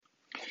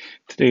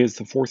Today is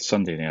the fourth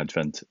Sunday in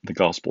Advent. The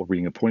Gospel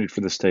reading appointed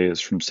for this day is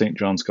from St.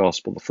 John's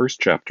Gospel, the first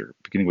chapter,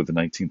 beginning with the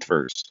 19th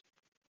verse.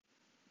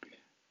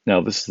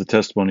 Now this is the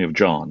testimony of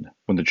John.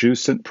 When the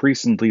Jews sent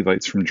priests and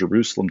Levites from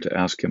Jerusalem to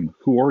ask him,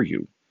 "Who are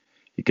you?"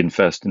 he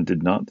confessed and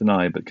did not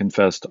deny, but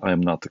confessed, "I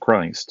am not the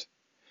Christ."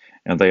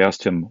 And they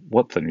asked him,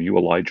 "What then, are you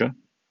Elijah?"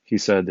 He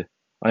said,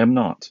 "I am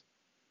not."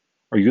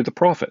 "Are you the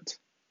prophet?"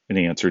 And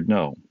he answered,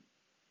 "No."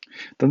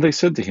 Then they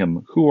said to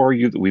him, "Who are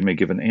you, that we may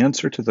give an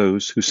answer to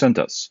those who sent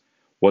us?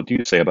 What do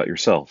you say about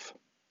yourself?"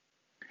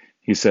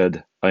 He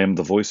said, "I am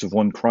the voice of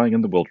one crying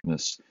in the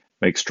wilderness,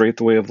 'Make straight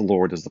the way of the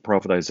Lord,' as the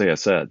prophet Isaiah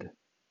said."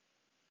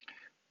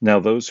 Now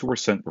those who were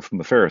sent were from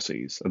the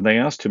Pharisees, and they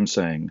asked him,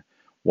 saying,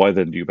 "Why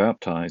then do you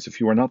baptize, if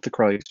you are not the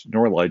Christ,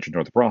 nor Elijah,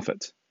 nor the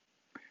prophet?"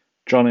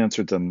 John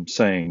answered them,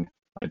 saying,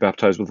 "I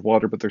baptize with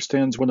water, but there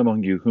stands one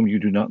among you whom you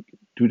do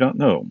not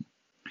know.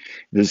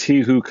 It is he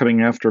who,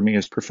 coming after me,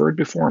 is preferred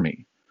before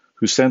me,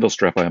 whose sandal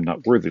strap I am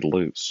not worthy to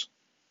loose."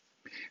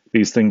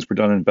 These things were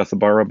done in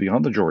Bethabara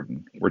beyond the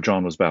Jordan, where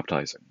John was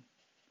baptizing.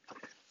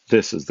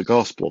 This is the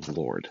gospel of the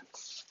Lord.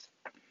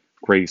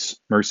 Grace,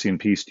 mercy, and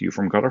peace to you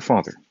from God our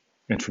Father,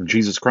 and from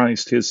Jesus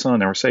Christ, his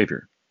Son, our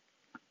Savior.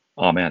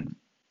 Amen.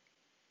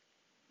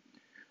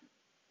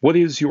 What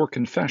is your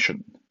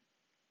confession?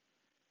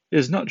 It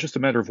is not just a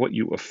matter of what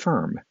you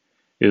affirm,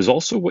 it is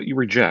also what you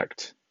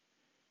reject.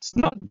 It's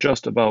not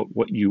just about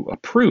what you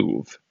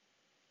approve,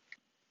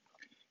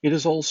 it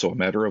is also a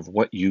matter of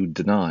what you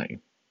deny.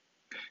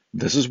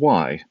 This is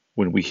why,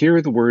 when we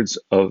hear the words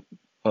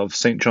of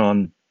St.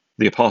 John,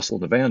 the Apostle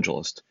and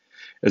Evangelist,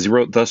 as he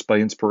wrote thus by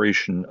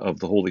inspiration of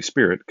the Holy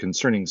Spirit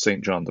concerning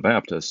St. John the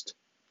Baptist,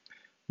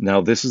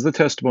 "Now this is the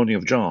testimony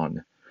of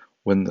John,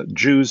 when the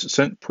Jews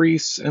sent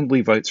priests and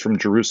Levites from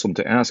Jerusalem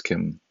to ask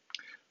him,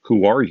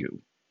 'Who are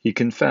you?' He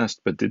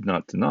confessed, but did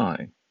not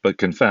deny, but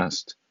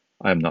confessed,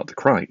 'I am not the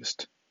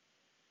Christ.'"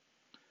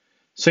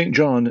 St.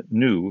 John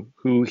knew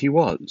who he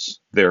was,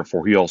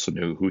 therefore he also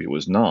knew who he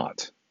was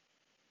not.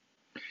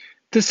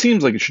 This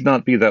seems like it should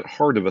not be that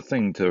hard of a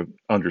thing to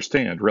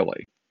understand,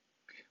 really.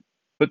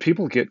 But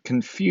people get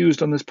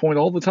confused on this point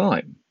all the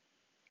time.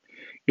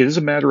 It is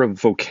a matter of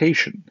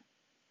vocation.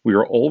 We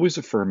are always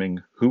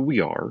affirming who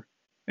we are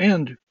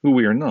and who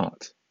we are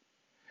not.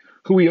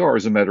 Who we are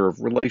is a matter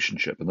of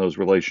relationship, and those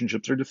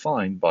relationships are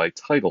defined by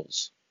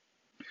titles.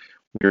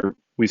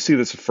 We see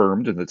this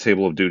affirmed in the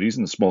Table of Duties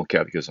in the Small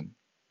Catechism.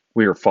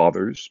 We are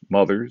fathers,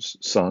 mothers,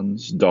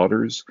 sons,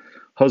 daughters,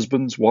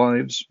 husbands,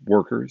 wives,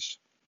 workers.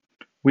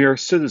 We are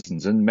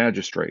citizens and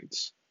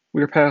magistrates.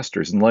 We are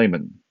pastors and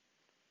laymen.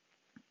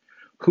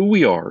 Who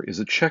we are is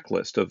a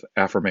checklist of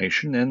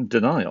affirmation and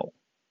denial.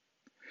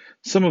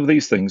 Some of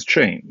these things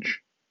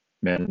change.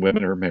 Men and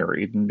women are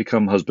married and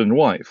become husband and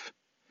wife.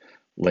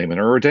 Laymen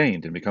are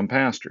ordained and become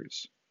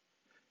pastors.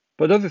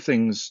 But other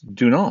things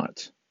do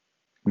not.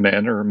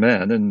 Men are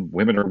men and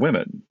women are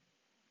women.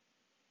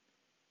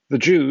 The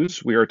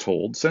Jews, we are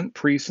told, sent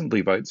priests and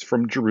Levites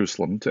from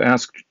Jerusalem to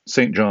ask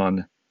St.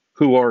 John,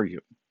 "Who are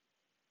you?"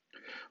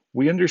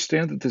 We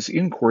understand that this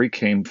inquiry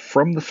came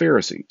from the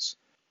Pharisees.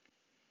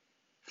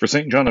 For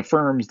St. John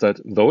affirms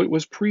that though it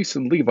was priests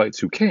and Levites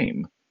who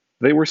came,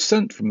 they were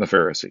sent from the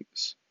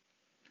Pharisees.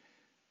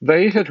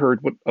 They had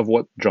heard of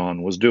what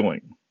John was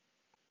doing.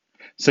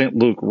 St.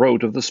 Luke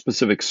wrote of the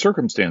specific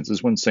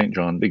circumstances when St.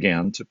 John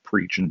began to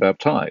preach and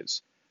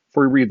baptize.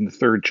 For we read in the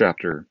 3rd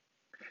chapter,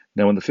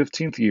 "Now in the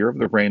 15th year of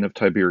the reign of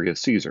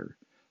Tiberius Caesar,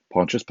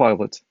 Pontius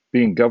Pilate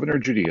being governor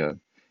of Judea,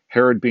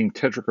 Herod being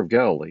tetrarch of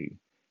Galilee,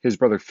 his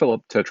brother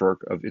Philip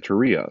tetrarch of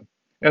Iturea,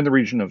 and the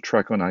region of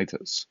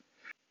Trachonitis,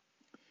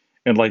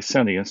 and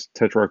Lysanias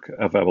tetrarch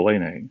of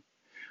Abilene,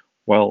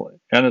 while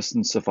Annas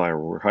and Sapphira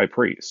were high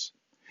priests,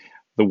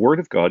 the word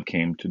of God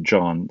came to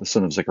John the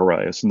son of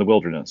Zacharias in the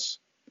wilderness.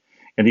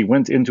 And he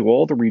went into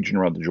all the region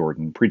around the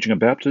Jordan, preaching a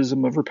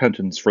baptism of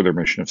repentance for the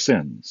remission of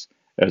sins,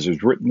 as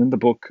is written in the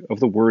book of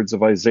the words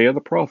of Isaiah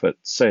the prophet,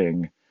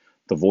 saying,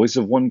 'The voice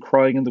of one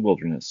crying in the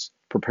wilderness,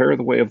 prepare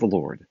the way of the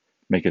Lord,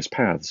 make his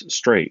paths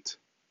straight.'"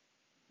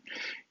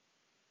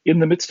 In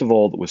the midst of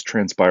all that was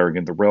transpiring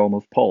in the realm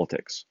of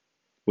politics,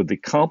 with the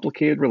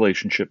complicated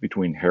relationship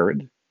between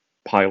Herod,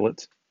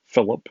 Pilate,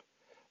 Philip,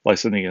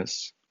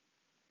 Lysanias,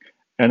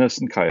 Annas,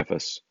 and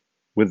Caiaphas,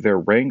 with their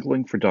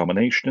wrangling for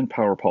domination and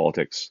power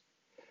politics,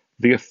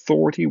 the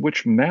authority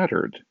which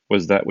mattered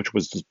was that which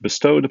was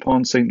bestowed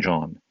upon St.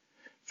 John,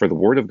 for the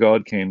word of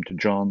God came to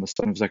John the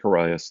son of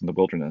Zacharias in the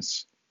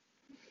wilderness.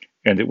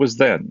 And it was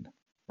then,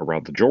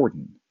 around the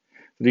Jordan,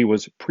 that he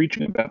was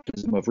preaching a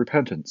baptism of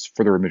repentance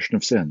for the remission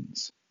of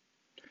sins.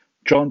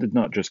 John did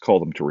not just call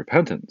them to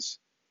repentance,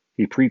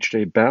 he preached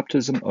a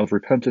baptism of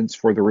repentance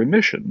for the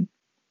remission,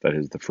 that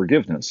is, the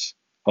forgiveness,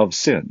 of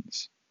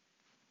sins.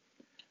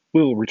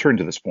 We'll return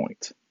to this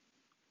point.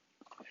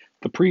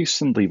 The priests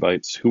and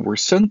Levites who were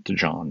sent to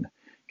John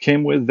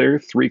came with their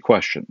 3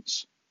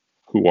 questions.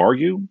 Who are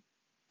you?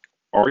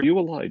 Are you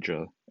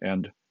Elijah?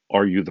 And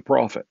are you the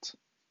prophet?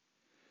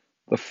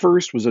 The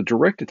first was a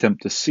direct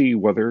attempt to see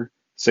whether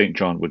St.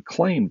 John would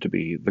claim to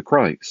be the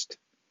Christ.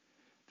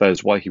 That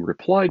is why he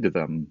replied to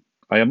them,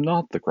 "I am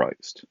not the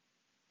Christ."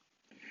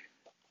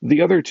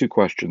 The other two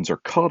questions are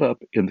caught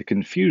up in the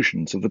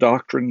confusions of the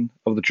doctrine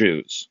of the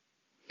Jews.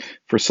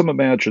 For some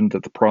imagined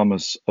that the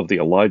promise of the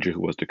Elijah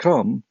who was to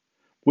come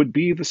would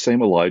be the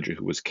same Elijah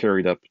who was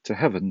carried up to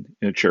heaven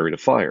in a chariot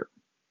of fire.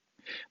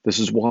 This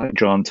is why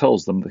John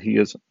tells them that he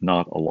is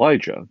not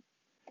Elijah.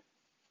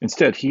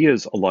 Instead, he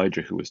is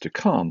Elijah who is to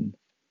come,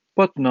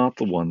 but not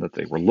the one that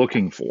they were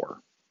looking for.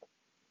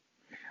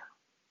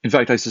 In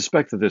fact, I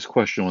suspect that this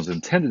question was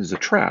intended as a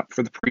trap,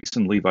 for the priests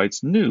and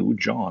Levites knew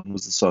John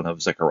was the son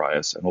of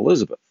Zacharias and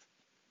Elizabeth.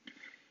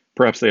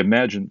 Perhaps they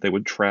imagined they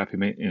would trap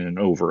him in an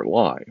overt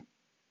lie.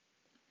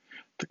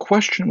 The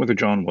question whether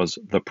John was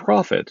the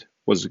prophet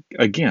was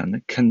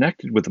again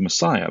connected with the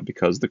Messiah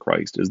because the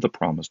Christ is the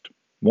promised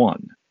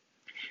one.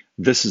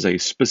 This is a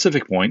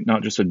specific point,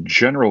 not just a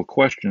general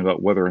question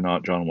about whether or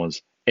not John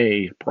was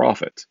a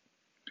prophet.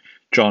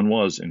 John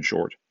was, in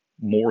short,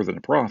 more than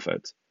a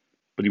prophet,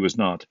 but he was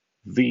not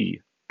the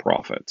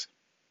prophet.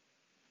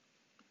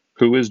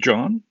 Who is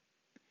John?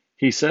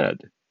 He said,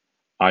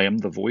 "I am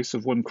the voice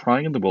of one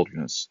crying in the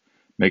wilderness,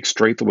 make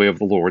straight the way of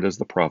the Lord, as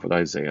the prophet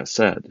Isaiah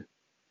said."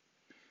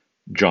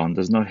 John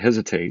does not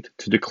hesitate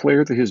to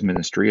declare that his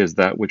ministry is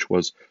that which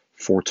was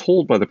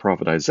foretold by the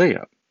prophet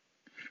Isaiah,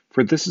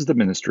 for this is the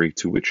ministry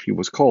to which he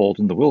was called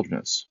in the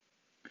wilderness.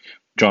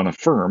 John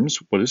affirms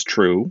what is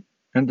true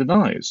and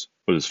denies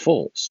what is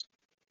false.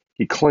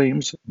 He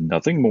claims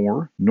nothing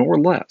more nor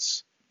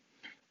less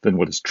than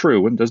what is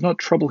true and does not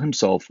trouble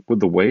himself with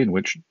the way in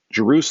which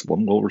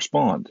Jerusalem will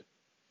respond.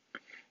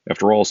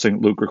 After all,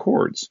 St. Luke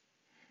records,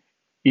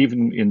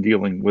 even in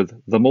dealing with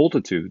the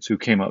multitudes who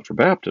came out for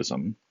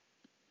baptism,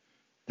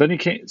 then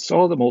he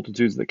saw the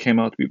multitudes that came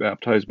out to be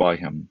baptized by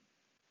him.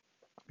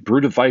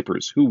 Brood of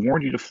vipers, who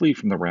warned you to flee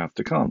from the wrath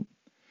to come?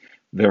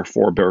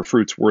 Therefore bear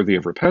fruits worthy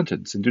of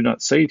repentance, and do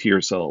not say to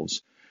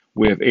yourselves,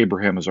 we have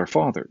Abraham as our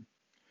father.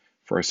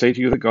 For I say to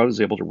you that God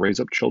is able to raise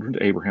up children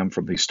to Abraham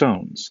from these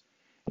stones.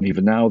 And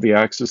even now the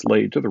axe is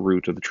laid to the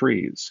root of the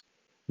trees.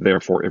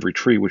 Therefore every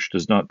tree which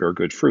does not bear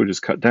good fruit is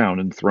cut down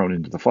and thrown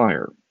into the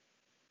fire.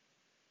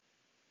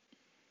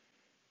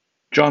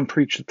 John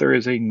preached that there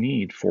is a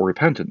need for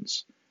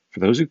repentance, for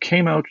those who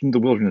came out in the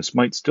wilderness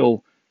might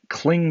still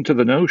cling to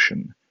the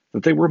notion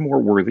that they were more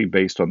worthy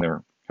based on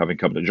their having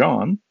come to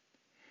John,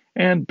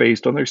 and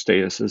based on their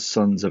status as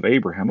sons of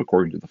Abraham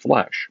according to the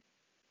flesh.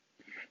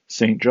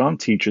 St. John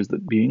teaches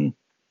that being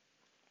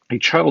a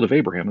child of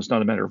Abraham is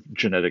not a matter of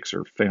genetics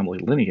or family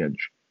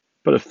lineage,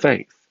 but of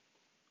faith.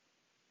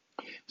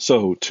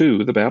 So,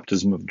 too, the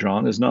baptism of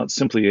John is not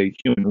simply a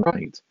human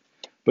rite,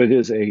 but it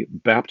is a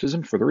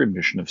baptism for the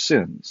remission of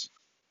sins.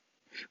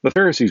 The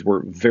Pharisees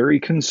were very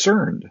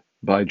concerned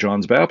by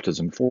John's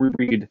baptism, for we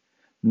read,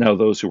 "Now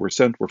those who were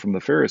sent were from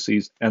the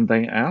Pharisees, and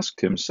they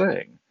asked him,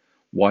 saying,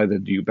 Why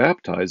then do you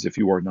baptize if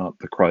you are not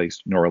the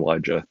Christ, nor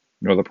Elijah,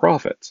 nor the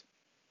prophet?"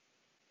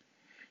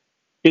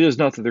 It is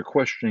not that they're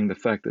questioning the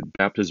fact that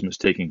baptism is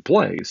taking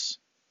place,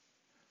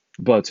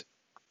 but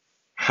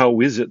how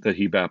is it that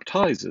he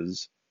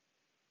baptizes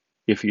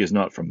if he is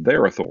not from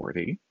their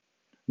authority,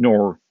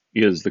 nor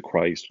is the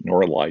Christ,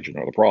 nor Elijah,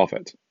 nor the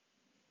prophet?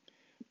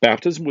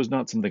 Baptism was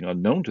not something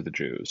unknown to the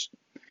Jews.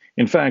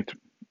 In fact,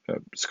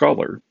 a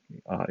scholar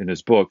in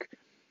his book,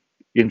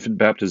 Infant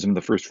Baptism in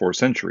the First 4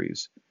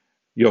 Centuries,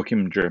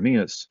 Joachim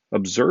Jeremias,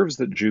 observes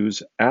that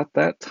Jews at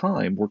that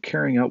time were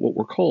carrying out what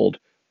were called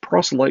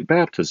proselyte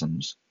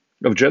baptisms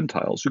of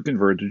Gentiles who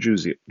converted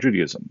to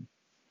Judaism.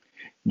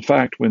 In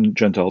fact, when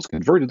Gentiles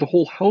converted, the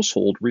whole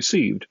household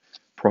received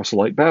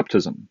proselyte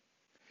baptism.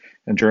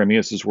 And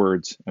Jeremias'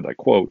 words, and I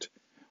quote,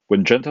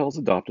 "When Gentiles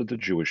adopted the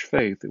Jewish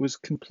faith, it was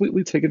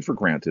completely taken for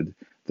granted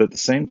that at the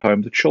same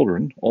time the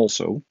children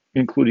also,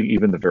 including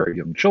even the very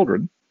young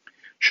children,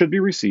 should be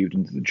received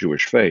into the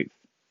Jewish faith.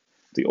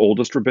 The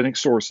oldest rabbinic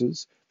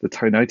sources, the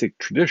Tannaitic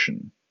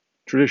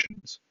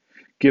traditions,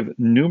 give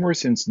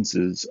numerous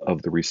instances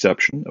of the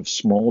reception of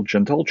small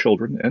Gentile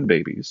children and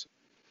babies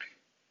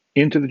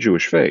into the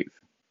Jewish faith.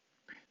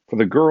 For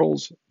the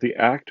girls, the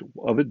act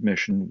of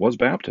admission was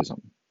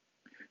baptism.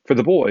 For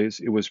the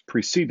boys, it was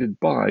preceded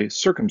by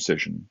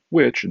circumcision,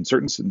 which, in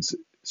certain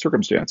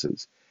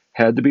circumstances,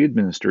 had to be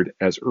administered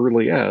as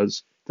early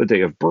as the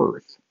day of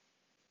birth."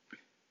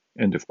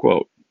 End of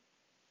quote.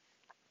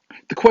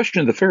 The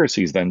question of the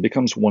Pharisees then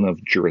becomes one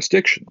of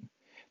jurisdiction.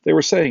 They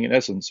were saying, in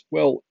essence,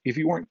 well, if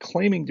you aren't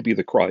claiming to be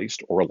the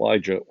Christ or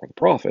Elijah or the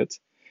prophet,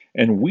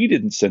 and we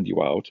didn't send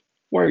you out,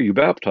 why are you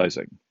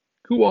baptizing?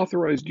 Who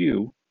authorized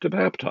you to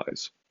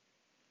baptize?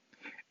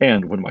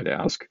 And one might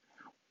ask,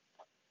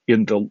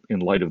 in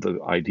light of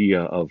the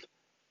idea of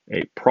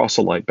a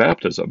proselyte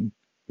baptism,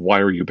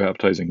 why are you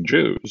baptizing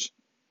Jews?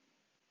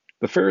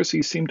 The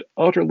Pharisees seemed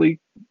utterly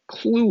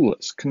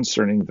clueless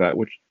concerning that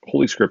which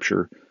Holy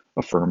Scripture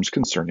affirms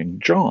concerning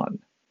John.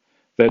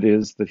 That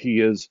is, that he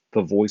is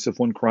the voice of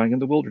one crying in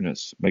the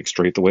wilderness, make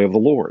straight the way of the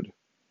Lord.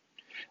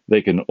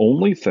 They can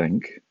only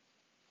think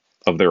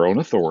of their own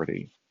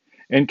authority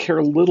and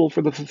care little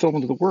for the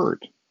fulfillment of the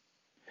word.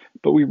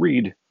 But we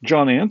read,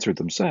 "John answered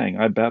them, saying,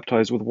 I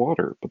baptize with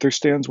water, but there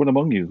stands one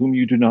among you whom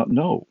you do not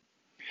know.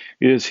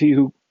 It is he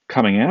who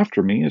coming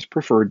after me is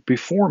preferred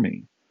before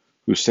me,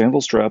 whose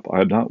sandal strap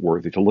I am not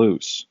worthy to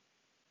loose.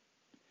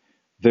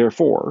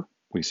 Therefore,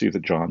 we see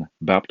that John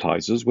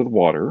baptizes with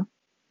water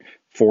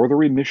for the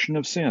remission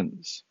of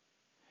sins.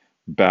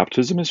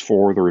 Baptism is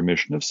for the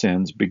remission of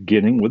sins,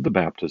 beginning with the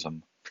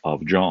baptism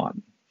of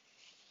John.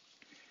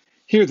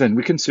 Here then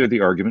we consider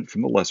the argument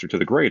from the lesser to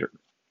the greater,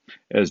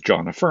 as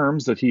John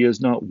affirms that he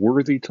is not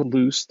worthy to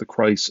loose the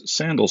Christ's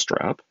sandal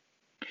strap,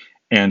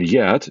 and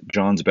yet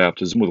John's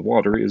baptism with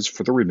water is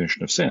for the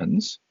remission of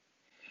sins.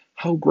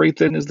 How great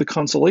then is the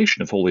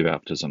consolation of holy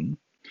baptism,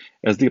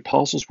 as the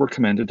apostles were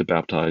commanded to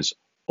baptize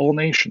all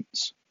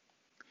nations.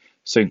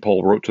 St.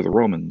 Paul wrote to the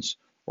Romans,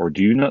 "Or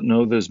do you not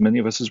know that as many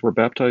of us as were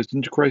baptized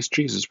into Christ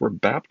Jesus were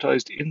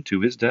baptized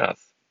into his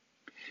death?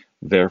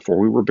 Therefore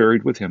we were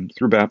buried with him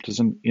through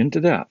baptism into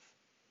death,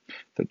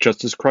 that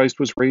just as Christ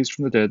was raised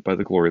from the dead by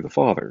the glory of the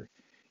Father,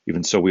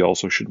 even so we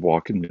also should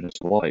walk in newness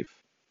of life.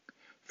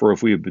 For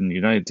if we have been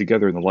united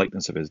together in the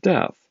likeness of his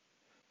death,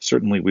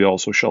 certainly we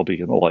also shall be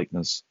in the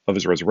likeness of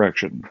his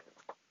resurrection."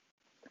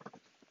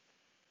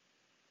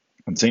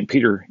 And St.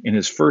 Peter, in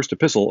his first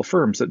epistle,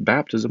 affirms that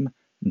baptism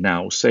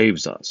now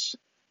saves us.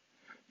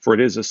 For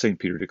it is, as St.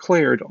 Peter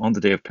declared on the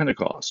day of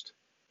Pentecost,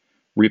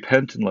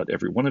 "Repent and let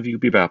every one of you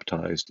be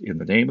baptized in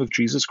the name of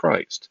Jesus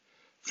Christ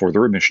for the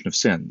remission of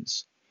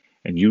sins,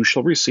 and you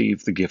shall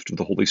receive the gift of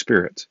the Holy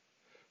Spirit.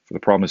 For the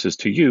promise is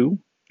to you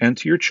and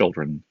to your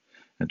children,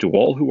 and to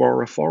all who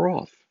are afar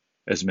off,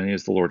 as many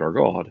as the Lord our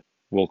God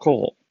will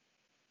call."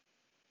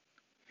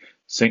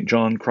 St.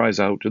 John cries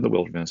out in the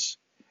wilderness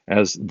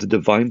as the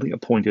divinely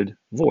appointed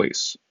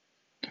voice.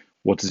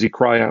 What does he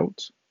cry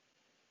out?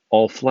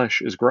 "All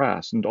flesh is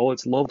grass, and all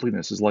its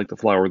loveliness is like the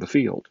flower of the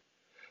field.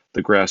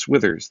 The grass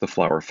withers, the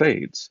flower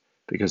fades,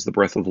 because the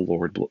breath of the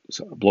Lord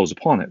blows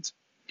upon it.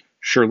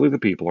 Surely the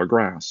people are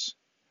grass.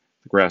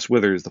 The grass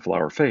withers, the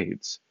flower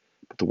fades,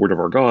 but the word of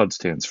our God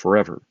stands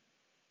forever."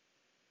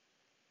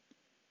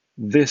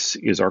 This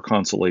is our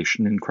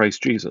consolation in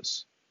Christ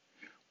Jesus.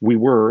 We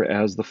were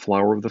as the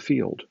flower of the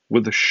field,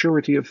 with the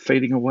surety of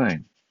fading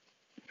away.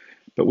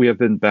 But we have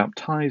been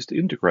baptized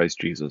into Christ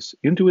Jesus,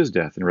 into his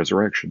death and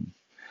resurrection,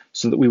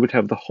 so that we would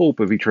have the hope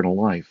of eternal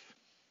life.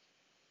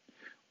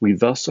 We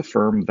thus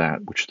affirm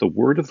that which the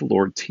word of the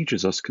Lord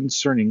teaches us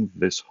concerning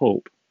this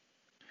hope.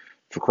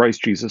 For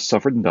Christ Jesus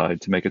suffered and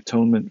died to make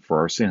atonement for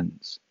our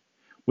sins.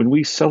 When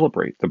we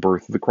celebrate the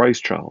birth of the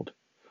Christ child,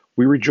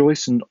 we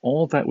rejoice in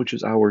all that which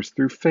is ours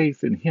through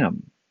faith in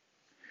him.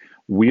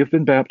 We have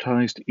been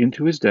baptized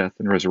into his death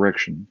and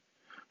resurrection,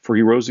 for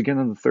he rose again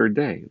on the third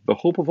day, the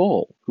hope of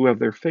all who have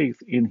their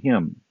faith in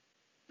him.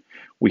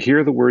 We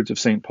hear the words of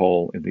St.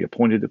 Paul in the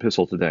appointed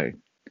epistle today,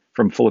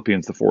 from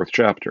Philippians the 4th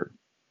chapter,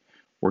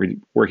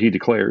 where he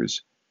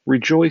declares,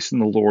 "Rejoice in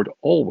the Lord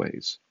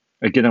always."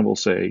 Again I will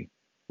say,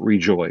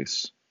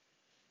 rejoice.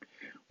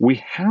 We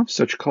have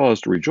such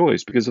cause to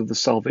rejoice because of the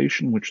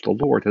salvation which the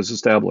Lord has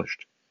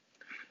established.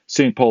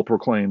 St. Paul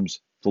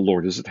proclaims, "The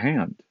Lord is at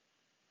hand."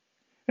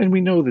 And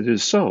we know that it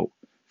is so,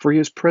 for he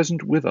is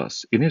present with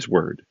us in his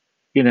word,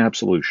 in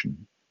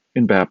absolution,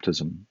 in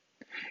baptism,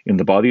 in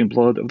the body and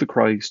blood of the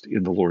Christ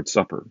in the Lord's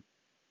Supper.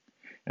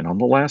 And on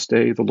the last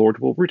day the Lord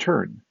will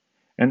return,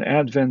 an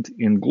advent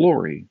in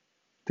glory,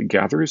 to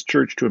gather his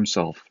church to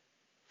himself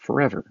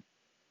forever.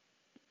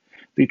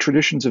 The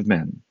traditions of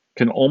men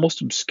can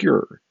almost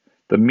obscure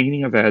the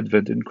meaning of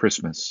Advent and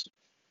Christmas.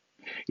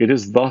 It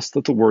is thus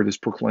that the word is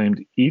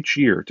proclaimed each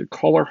year to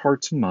call our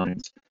hearts and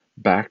minds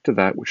back to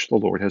that which the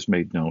Lord has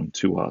made known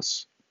to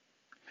us.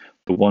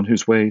 The one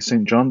whose way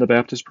St. John the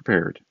Baptist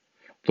prepared,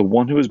 the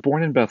one who was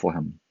born in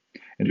Bethlehem,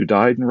 and who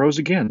died and rose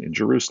again in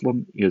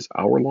Jerusalem, is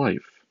our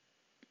life.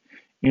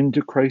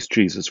 Into Christ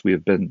Jesus we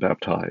have been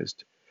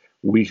baptized.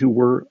 We who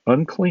were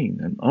unclean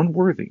and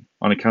unworthy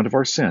on account of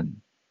our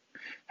sin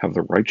have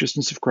the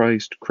righteousness of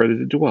Christ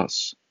credited to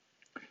us,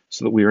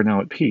 so that we are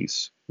now at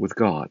peace with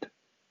God.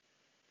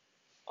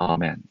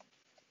 Amen.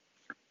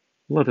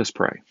 Let us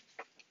pray.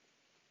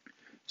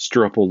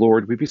 Stir up, O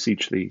Lord, we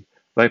beseech thee,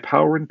 thy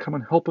power, and come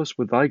and help us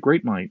with thy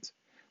great might,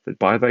 that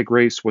by thy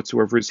grace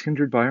whatsoever is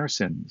hindered by our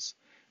sins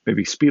may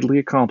be speedily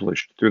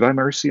accomplished through thy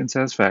mercy and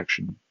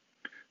satisfaction,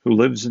 who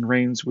lives and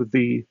reigns with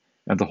thee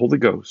and the Holy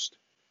Ghost,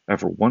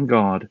 ever one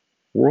God,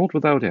 world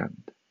without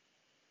end.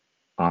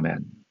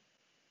 Amen.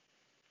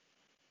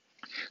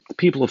 The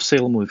people of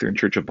Salem Lutheran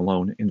Church of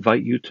Malone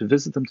invite you to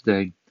visit them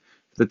today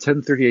for the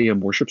 10:30 a.m.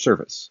 worship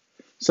service.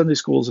 Sunday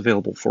school is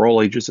available for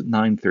all ages at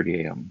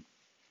 9:30 a.m.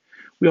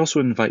 We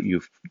also invite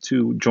you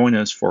to join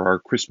us for our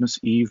Christmas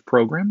Eve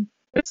program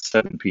at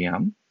 7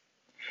 p.m.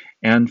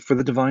 and for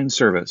the Divine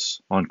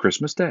Service on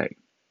Christmas Day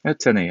at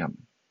 10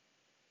 a.m.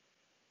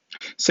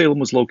 Salem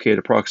was located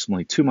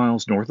approximately 2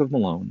 miles north of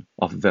Malone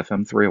off of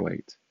FM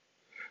 308.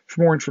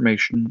 For more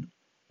information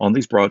on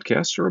these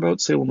broadcasts or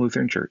about Salem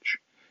Lutheran Church,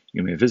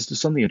 you may visit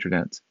us on the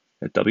internet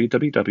at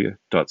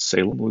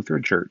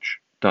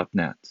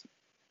www.salemlutheranchurch.net.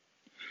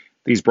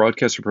 These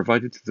broadcasts are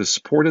provided through the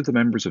support of the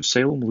members of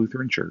Salem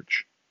Lutheran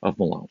Church of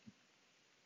Malone.